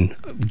anybody can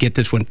get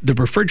this one. The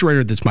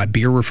refrigerator that's my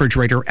beer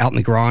refrigerator out in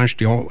the garage.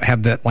 Do you all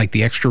have that, like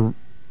the extra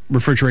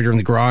refrigerator in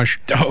the garage?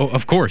 Oh,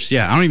 of course,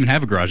 yeah. I don't even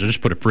have a garage. I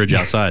just put a fridge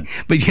outside.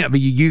 But you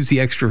use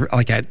the extra,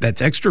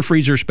 that's extra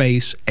freezer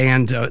space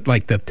and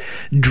like the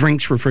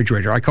drinks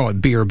refrigerator. I call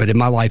it beer, but in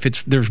my life,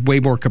 there's way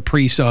more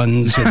Capri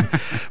Suns and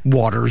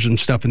waters and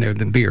stuff in there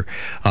than beer.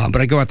 But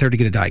I go out there to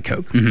get a Diet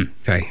Coke.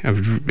 Mm-hmm. Okay,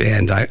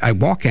 and I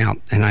walk out,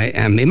 and I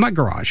am in my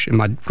garage, and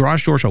my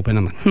garage door's open.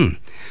 I'm like,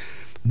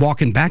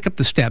 walking back up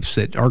the steps.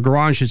 That our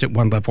garage is at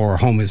one level, our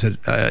home is at.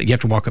 You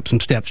have to walk up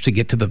some steps to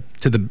get to the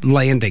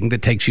landing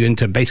that takes you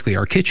into basically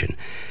our kitchen.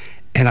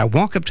 And I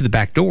walk up to the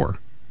back door,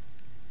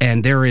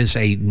 and there is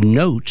a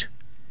note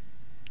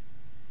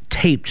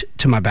taped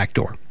to my back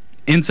door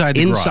inside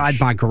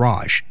my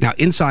garage. Now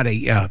inside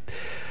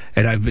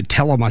and I would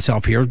tell on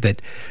myself here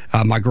that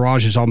my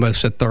garage is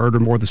almost a third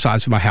or more the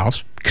size of my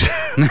house.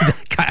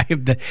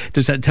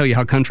 Does that tell you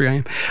how country I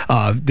am?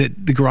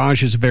 The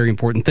garage is a very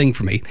important thing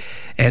for me.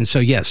 And so,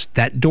 yes,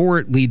 that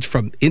door leads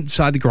from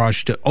inside the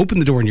garage to open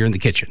the door and you're in the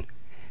kitchen.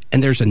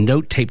 And there's a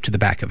note taped to the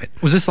back of it.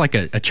 Was this like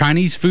a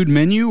Chinese food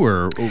menu?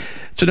 Or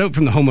it's a note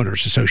from the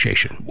Homeowners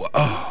Association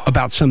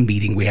about some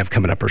meeting we have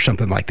coming up or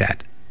something like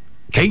that.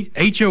 Okay.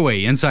 HOA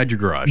inside your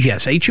garage.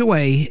 Yes, HOA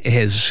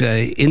is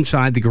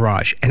inside the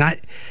garage. And I'm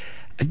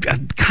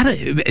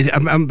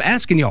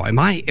asking y'all, am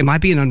I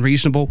being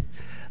unreasonable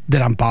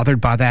that I'm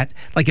bothered by that?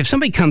 Like if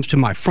somebody comes to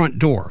my front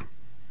door,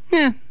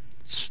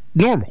 it's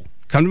normal.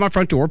 Come to my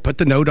front door, put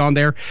the note on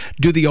there,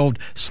 do the old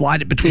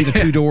slide it between the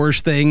two doors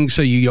thing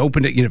so you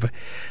open it.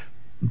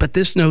 But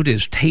this note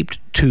is taped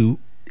to,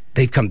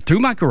 they've come through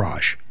my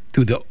garage,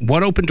 through the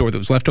one open door that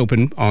was left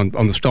open on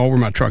the stall where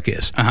my truck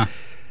is. Uh-huh.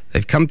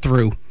 They've come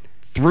through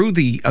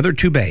the other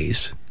two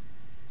bays,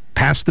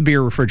 past the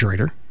beer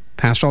refrigerator,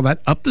 past all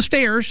that, up the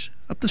stairs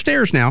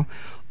now,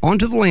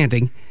 onto the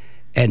landing,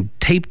 and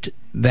taped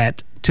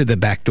that to the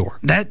back door.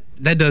 That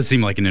does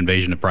seem like an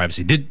invasion of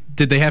privacy. Did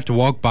they have to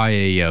walk by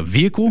a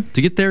vehicle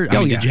to get there?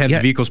 Yeah. Did you have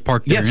the vehicles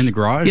parked there in the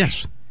garage?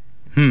 Yes.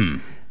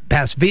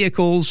 Past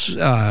vehicles,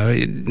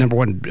 number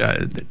one,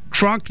 the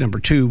truck, number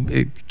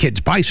two, kids'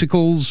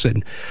 bicycles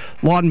and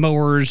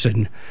lawnmowers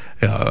and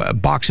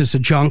boxes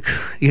of junk,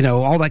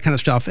 all that kind of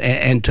stuff,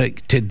 and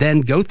to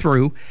then go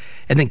through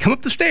and then come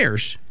up the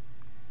stairs,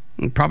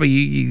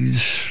 probably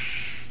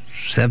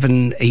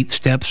 7, 8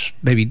 steps,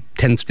 maybe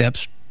 10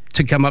 steps,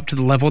 to come up to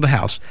the level of the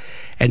house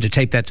and to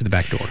tape that to the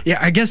back door. Yeah,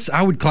 I guess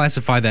I would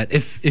classify that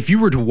if you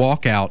were to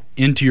walk out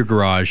into your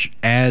garage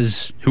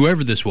as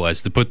whoever this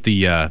was to put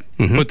the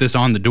put this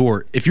on the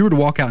door, if you were to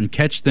walk out and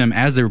catch them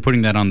as they were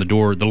putting that on the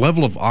door, the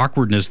level of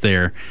awkwardness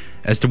there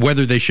as to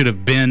whether they should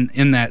have been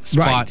in that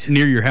spot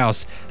near your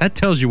house, that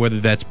tells you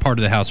whether that's part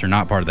of the house or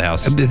not part of the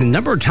house. The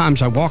number of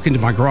times I walk into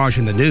my garage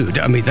in the nude,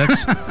 that's...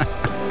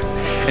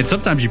 And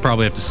sometimes you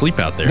probably have to sleep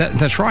out there.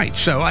 That's right.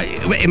 So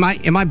am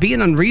I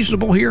being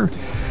unreasonable here?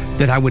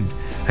 That I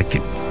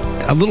could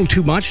a little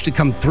too much to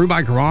come through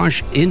my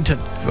garage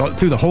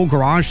through the whole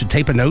garage to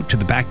tape a note to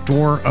the back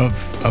door of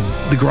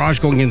the garage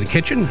going into the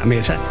kitchen? I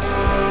mean,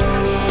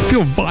 I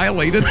feel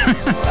violated.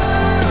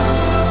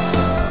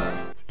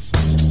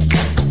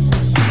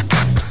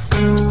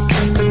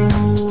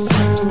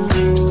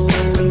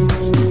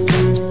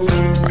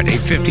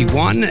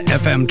 8:51,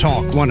 FM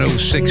Talk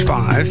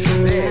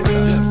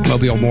 106.5.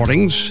 Mobile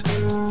Mornings,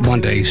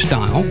 Monday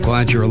style.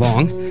 Glad you're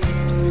along.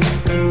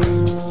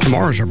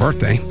 Tomorrow's our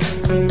birthday.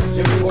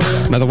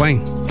 By the way,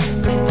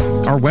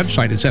 our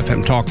website is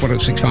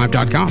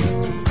fmtalk1065.com.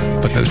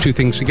 Put those two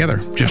things together.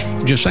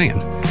 Just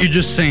saying. You're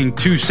just saying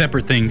two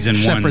separate things in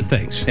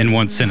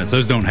one sentence.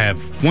 Those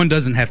one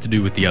doesn't have to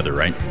do with the other,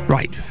 right?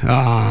 Right.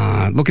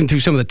 Looking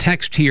through some of the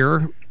text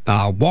here.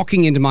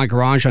 Walking into my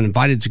garage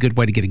uninvited is a good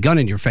way to get a gun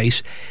in your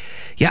face.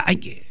 Yeah, I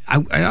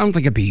don't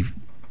think I'd be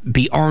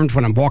armed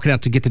when I'm walking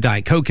out to get the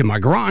Diet Coke in my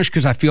garage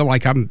because I feel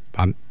like I'm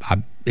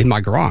in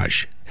my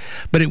garage.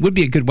 But it would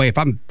be a good way if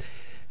I'm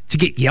to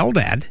get yelled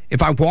at.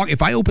 If I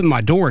open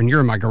my door and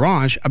you're in my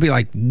garage, I'd be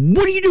like,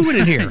 "What are you doing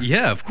in here?"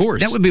 Yeah, of course.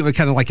 That would be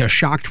kind of like a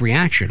shocked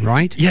reaction,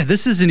 right? Yeah,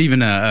 this isn't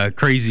even a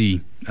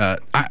crazy.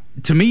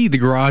 To me, the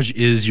garage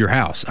is your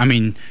house. I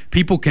mean,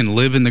 people can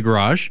live in the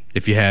garage.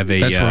 If you have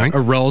a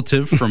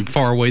relative from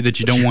far away that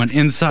you don't want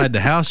inside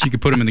the house, you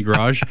could put them in the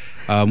garage.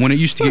 When it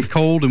used to get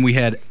cold and we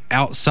had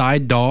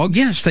outside dogs,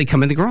 yes, they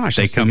come in the garage.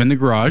 They come in the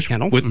garage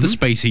with the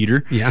space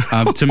heater. Yeah.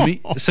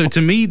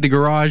 To me, the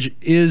garage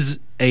is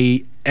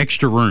a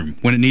extra room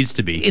when it needs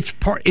to be.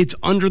 It's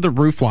under the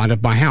roof line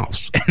of my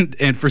house.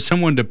 And for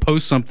someone to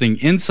post something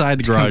inside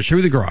the garage,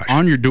 through the garage,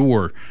 on your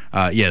door,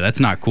 that's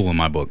not cool in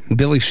my book.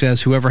 Billy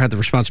says whoever had the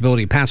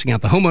responsibility of passing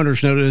out the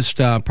homeowner's notice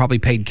probably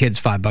paid kids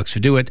 $5 to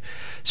do it.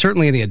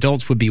 Certainly the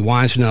adults would be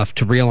wise enough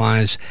to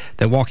realize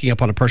that walking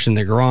up on a person in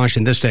their garage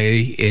in this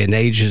day and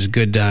age is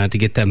good to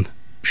get them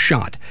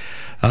shot.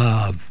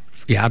 I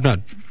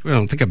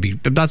don't think I'm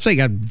not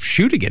saying I'd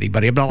shooting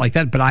anybody. I'm not like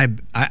that. But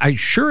I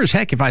sure as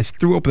heck, if I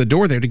threw open the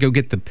door there to go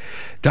get the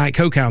Diet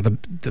Coke out of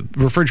the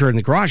refrigerator in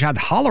the garage, I'd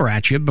holler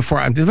at you before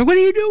I'd be like, "What are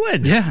you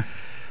doing?" Yeah.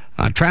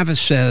 Travis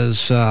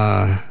says,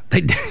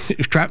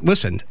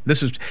 listen,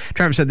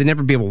 Travis said they'd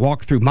never be able to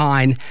walk through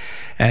mine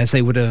as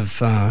they would have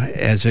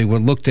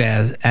looked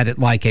at it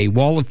like a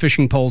wall of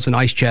fishing poles and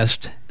ice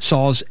chest,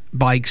 saws,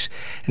 bikes,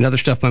 and other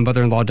stuff my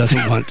mother-in-law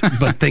doesn't want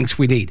but thinks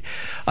we need.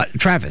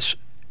 Travis,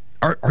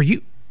 are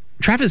you...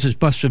 Travis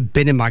must have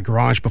been in my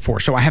garage before.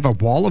 So I have a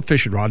wall of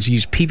fishing rods. I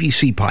use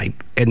PVC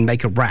pipe and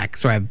make a rack.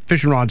 So I have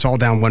fishing rods all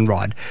down one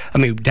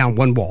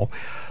wall.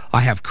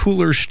 I have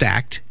coolers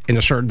stacked in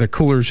the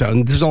cooler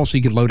zone. This is also,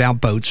 you can load out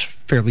boats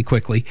fairly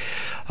quickly.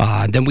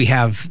 Then we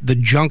have the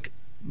junk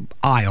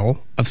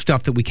aisle of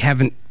stuff that we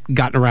haven't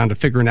gotten around to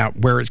figuring out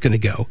where it's going to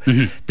go.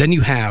 Mm-hmm. Then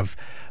you have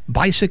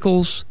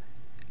bicycles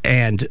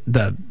and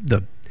the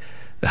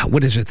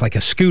what is it? It's like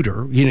a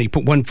scooter. You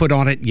put one foot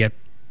on it, the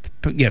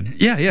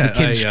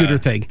kid's scooter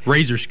thing.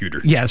 Razor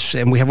scooter. Yes,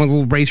 and we have one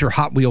little Razor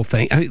Hot Wheel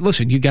thing. I mean,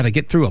 listen, you got to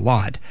get through a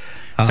lot.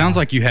 Sounds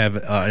like you have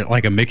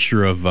like a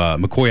mixture of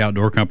McCoy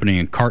Outdoor Company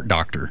and Cart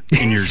Doctor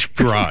in your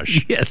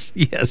garage. Yes.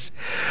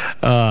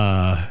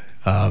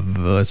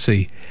 Let's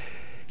see.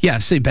 Yeah,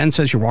 see, Ben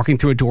says you're walking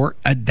through a door.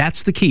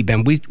 That's the key,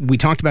 Ben. We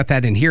talked about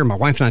that in here. My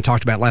wife and I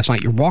talked about it last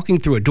night. You're walking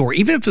through a door,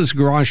 even if it's a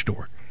garage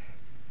door.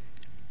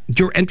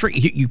 You're entering.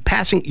 You're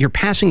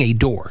passing a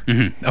door,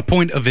 a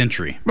point of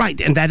entry, right?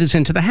 And that is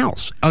into the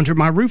house under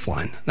my roof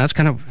line. That's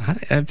kind of.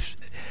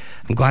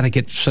 I'm glad I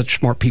get such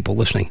smart people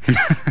listening.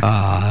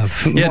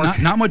 Mark,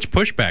 not much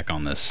pushback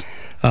on this.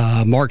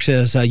 Mark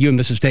says you and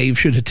Mrs. Dave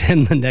should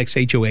attend the next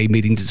HOA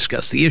meeting to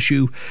discuss the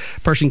issue.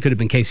 Person could have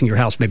been casing your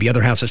house, maybe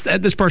other houses.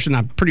 This person,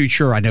 I'm pretty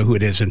sure I know who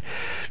it is, and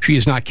she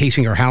is not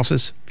casing her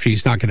houses.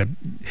 She's not going to.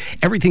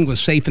 Everything was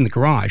safe in the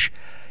garage,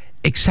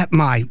 except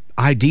my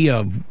idea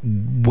of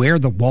where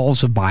the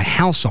walls of my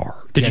house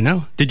are. Did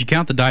you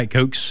count the Diet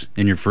Cokes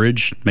in your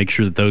fridge? Make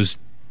sure that those,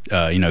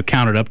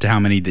 counted up to how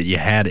many that you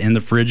had in the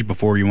fridge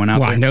before you went out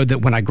there? Well, I know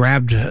that when I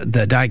grabbed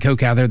the Diet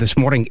Coke out of there this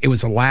morning, it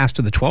was the last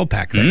of the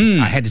 12-pack thing.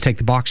 I had to take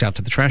the box out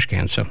to the trash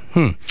can, so,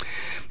 All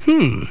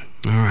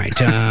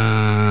right,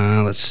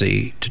 let's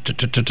see.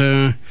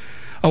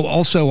 Oh,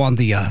 also on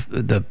the Al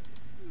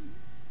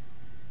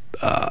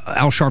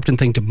Sharpton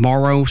thing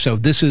tomorrow. So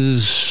this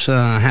is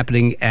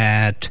happening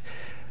at.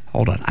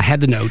 Hold on, I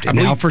had the note, and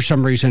now for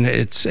some reason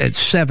it's at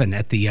 7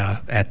 at the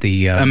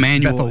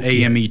Emmanuel Bethel,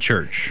 AME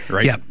Church,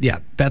 right? Yeah,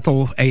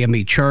 Bethel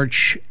AME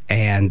Church,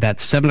 and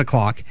that's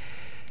 7:00.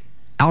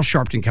 Al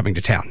Sharpton coming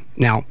to town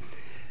now.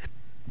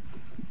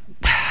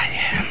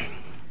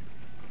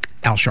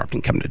 Al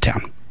Sharpton coming to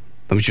town.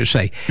 Let me just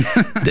say,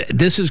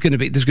 this is going to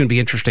be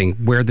interesting.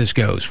 Where this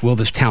goes? Will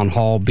this town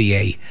hall be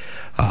a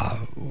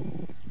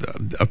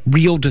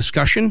real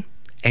discussion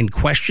and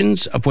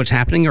questions of what's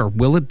happening, or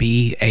will it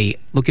be a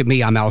 "Look at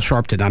me, I'm Al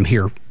Sharpton, I'm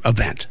here"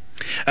 event?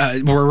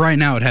 Where right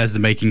now it has the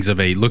makings of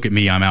a "Look at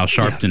me, I'm Al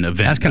Sharpton" event.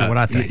 That's kind of what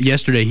I think.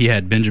 Yesterday he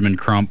had Benjamin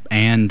Crump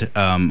and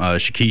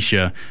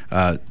Shakisha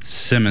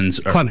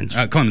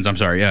Clemens. I'm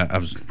sorry. Yeah, I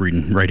was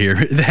reading right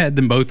here. They had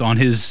them both on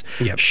his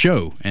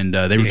show, and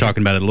they were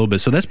talking about it a little bit.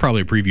 So that's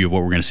probably a preview of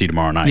what we're going to see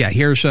tomorrow night. Yeah,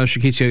 here's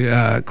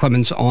Shakisha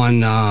Clemens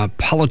on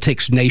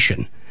Politics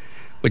Nation,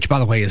 which, by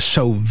the way, is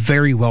so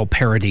very well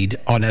parodied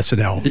on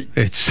SNL.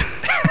 It's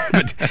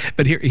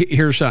but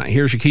here's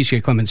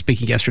Shakisha Clemens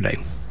speaking yesterday.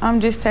 I'm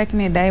just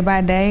taking it day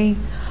by day.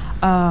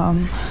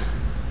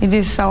 It's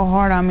just so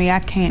hard on me. I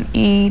can't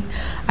eat.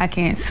 I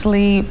can't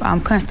sleep.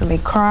 I'm constantly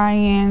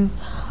crying.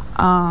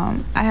 I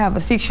have a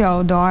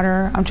 6-year-old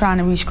daughter I'm trying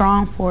to be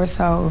strong for,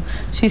 so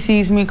she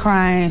sees me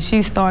crying,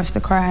 she starts to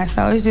cry,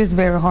 so it's just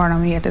very hard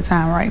on me at the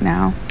time right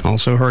now.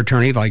 Also, her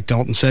attorney, like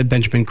Dalton said,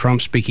 Benjamin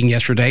Crump, speaking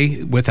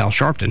yesterday with Al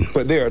Sharpton.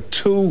 But there are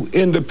 2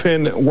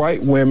 independent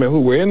white women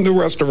who were in the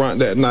restaurant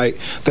that night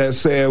that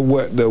said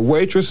what the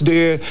waitress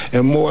did,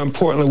 and more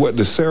importantly, what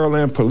the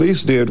Saraland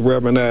police did,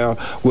 Reverend Al,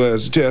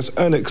 was just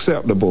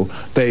unacceptable.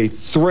 They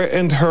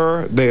threatened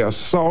her, they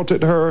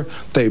assaulted her,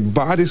 they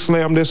body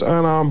slammed this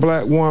unarmed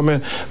black woman,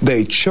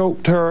 they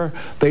choked her,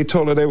 they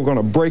told her they were going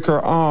to break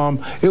her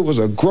arm. It was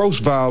a gross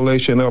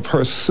violation of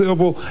her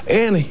civil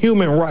and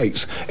human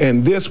rights,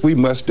 and this we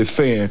must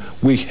defend.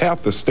 We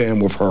have to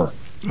stand with her.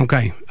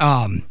 Okay.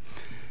 I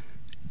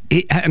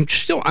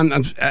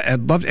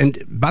love,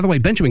 and by the way,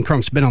 Benjamin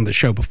Crump's been on the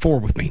show before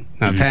with me.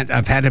 I've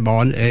had him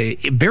on. A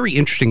very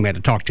interesting man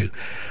to talk to.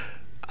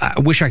 I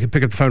wish I could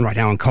pick up the phone right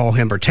now and call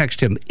him or text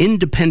him.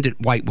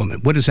 Independent white woman.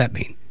 What does that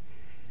mean?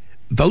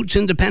 Votes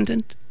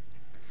independent?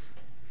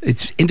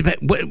 It's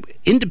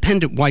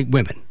independent white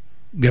women.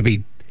 I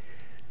mean,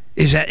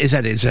 is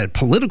that a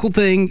political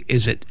thing?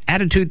 Is it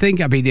attitude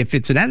thing? I mean, if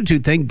it's an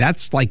attitude thing,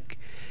 that's like,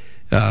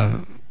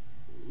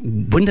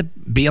 wouldn't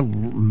it be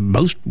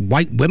most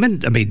white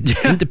women? I mean,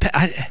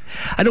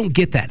 I don't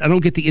get that. I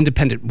don't get the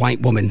independent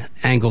white woman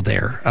angle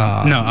there.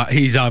 No,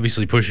 he's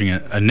obviously pushing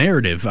a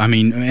narrative. I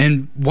mean,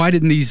 and why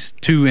didn't these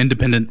 2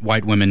 independent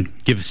white women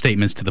give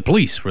statements to the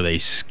police? Were they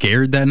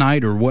scared that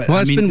night, or what? Well,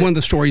 that's been one of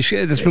the stories.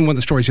 That's been one of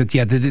the stories that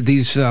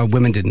these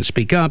women didn't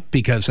speak up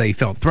because they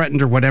felt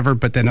threatened or whatever.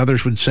 But then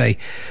others would say,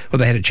 well,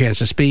 they had a chance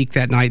to speak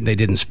that night and they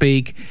didn't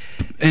speak.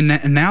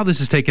 And now this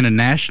has taken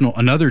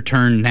another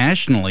turn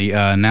nationally.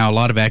 Now a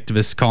lot of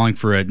activists calling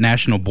for a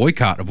national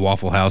boycott of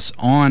Waffle House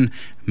on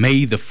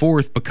May the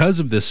 4th because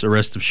of this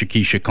arrest of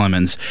Shakisha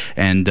Clemens.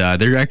 And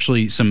there are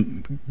actually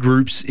some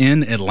groups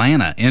in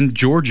Atlanta and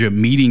Georgia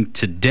meeting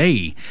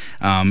today,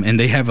 and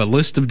they have a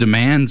list of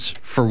demands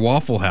for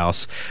Waffle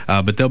House,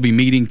 but they'll be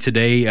meeting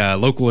today.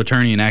 Local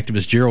attorney and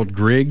activist Gerald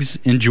Griggs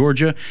in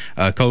Georgia,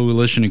 a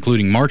coalition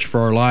including March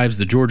for Our Lives,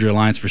 the Georgia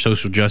Alliance for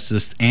Social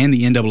Justice, and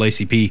the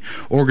NAACP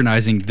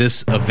organizing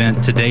this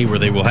event today, where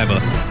they will have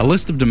a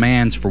list of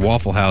demands for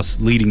Waffle House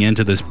leading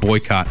into this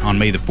boycott on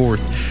May the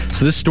 4th.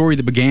 So this story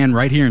that began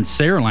right here in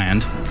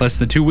Saraland less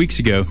than 2 weeks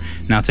ago,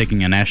 now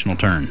taking a national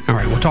turn. All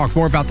right, we'll talk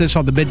more about this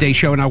on the Midday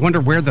Show, and I wonder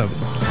where the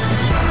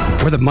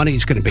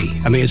money's going to be.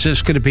 I mean, is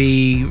this going to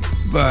be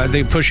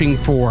they pushing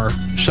for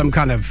some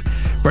kind of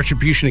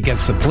retribution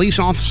against the police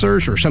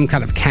officers or some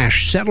kind of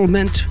cash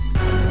settlement?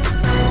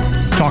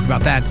 Talk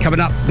about that coming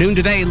up noon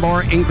today.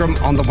 Laura Ingraham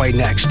on the way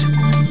next.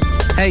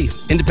 Hey,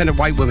 independent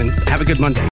white women, have a good Monday.